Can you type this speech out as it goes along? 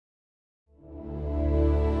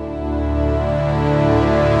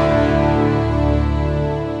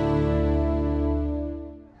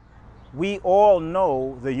all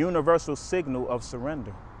know the universal signal of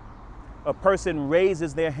surrender. A person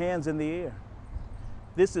raises their hands in the air.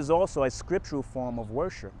 This is also a scriptural form of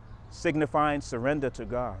worship, signifying surrender to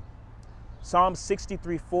God. Psalm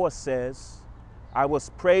 63:4 says, I will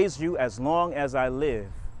praise you as long as I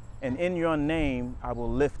live, and in your name I will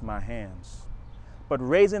lift my hands. But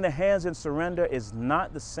raising the hands in surrender is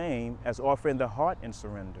not the same as offering the heart in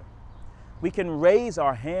surrender. We can raise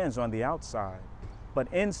our hands on the outside,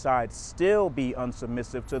 but inside still be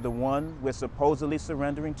unsubmissive to the one we're supposedly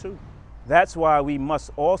surrendering to. That's why we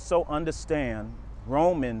must also understand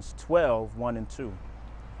Romans 12:1 and 2.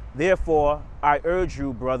 Therefore, I urge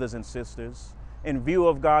you, brothers and sisters, in view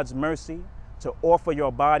of God's mercy, to offer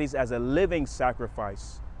your bodies as a living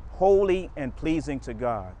sacrifice, holy and pleasing to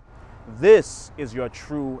God. This is your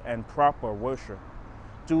true and proper worship.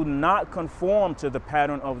 Do not conform to the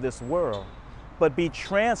pattern of this world, but be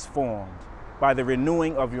transformed by the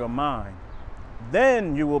renewing of your mind.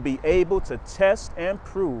 Then you will be able to test and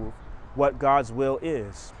prove what God's will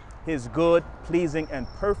is, his good, pleasing, and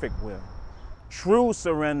perfect will. True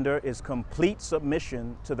surrender is complete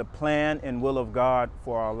submission to the plan and will of God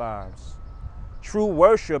for our lives. True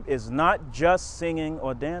worship is not just singing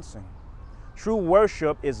or dancing. True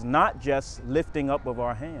worship is not just lifting up of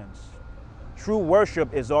our hands. True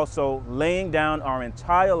worship is also laying down our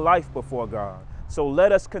entire life before God. So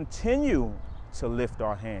let us continue to lift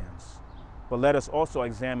our hands, but let us also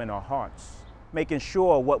examine our hearts, making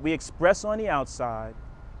sure what we express on the outside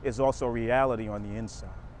is also reality on the inside.